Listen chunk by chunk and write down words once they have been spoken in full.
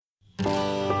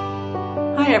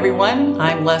Hi, everyone.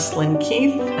 I'm Leslyn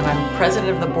Keith, and I'm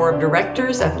president of the board of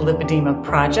directors at the Lipedema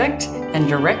Project and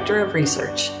director of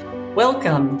research.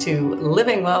 Welcome to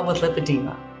Living Well with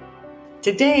Lipedema.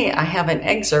 Today, I have an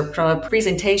excerpt from a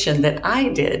presentation that I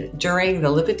did during the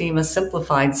Lipedema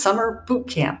Simplified Summer Boot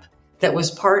Camp that was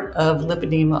part of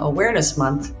Lipedema Awareness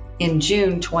Month in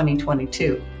June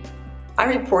 2022. I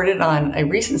reported on a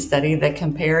recent study that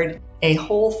compared a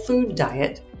whole food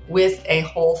diet with a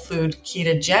whole food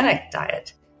ketogenic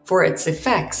diet for its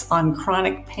effects on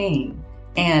chronic pain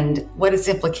and what its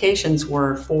implications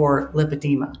were for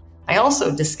lipedema. I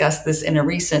also discussed this in a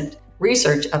recent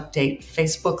research update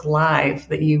Facebook Live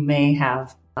that you may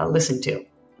have listened to.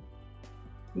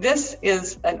 This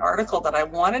is an article that I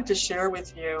wanted to share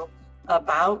with you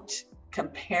about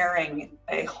comparing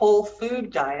a whole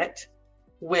food diet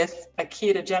with a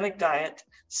ketogenic diet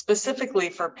specifically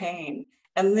for pain.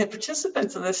 And the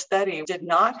participants in this study did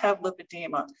not have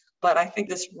lipedema, but I think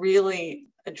this really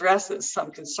addresses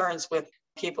some concerns with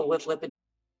people with lipedema.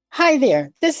 Hi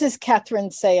there, this is Catherine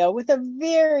Sayo with a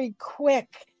very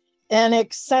quick and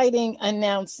exciting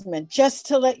announcement. Just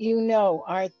to let you know,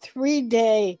 our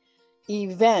 3-day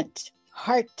event,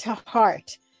 Heart to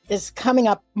Heart, is coming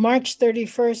up March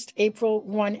 31st, April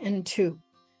 1 and 2.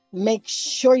 Make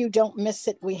sure you don't miss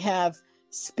it. We have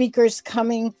speakers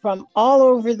coming from all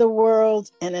over the world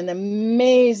and an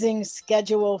amazing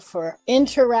schedule for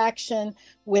interaction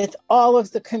with all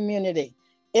of the community.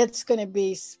 It's going to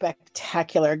be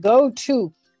spectacular. Go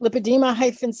to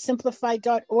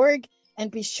lipedema-simplified.org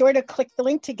and be sure to click the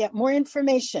link to get more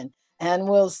information, and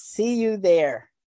we'll see you there.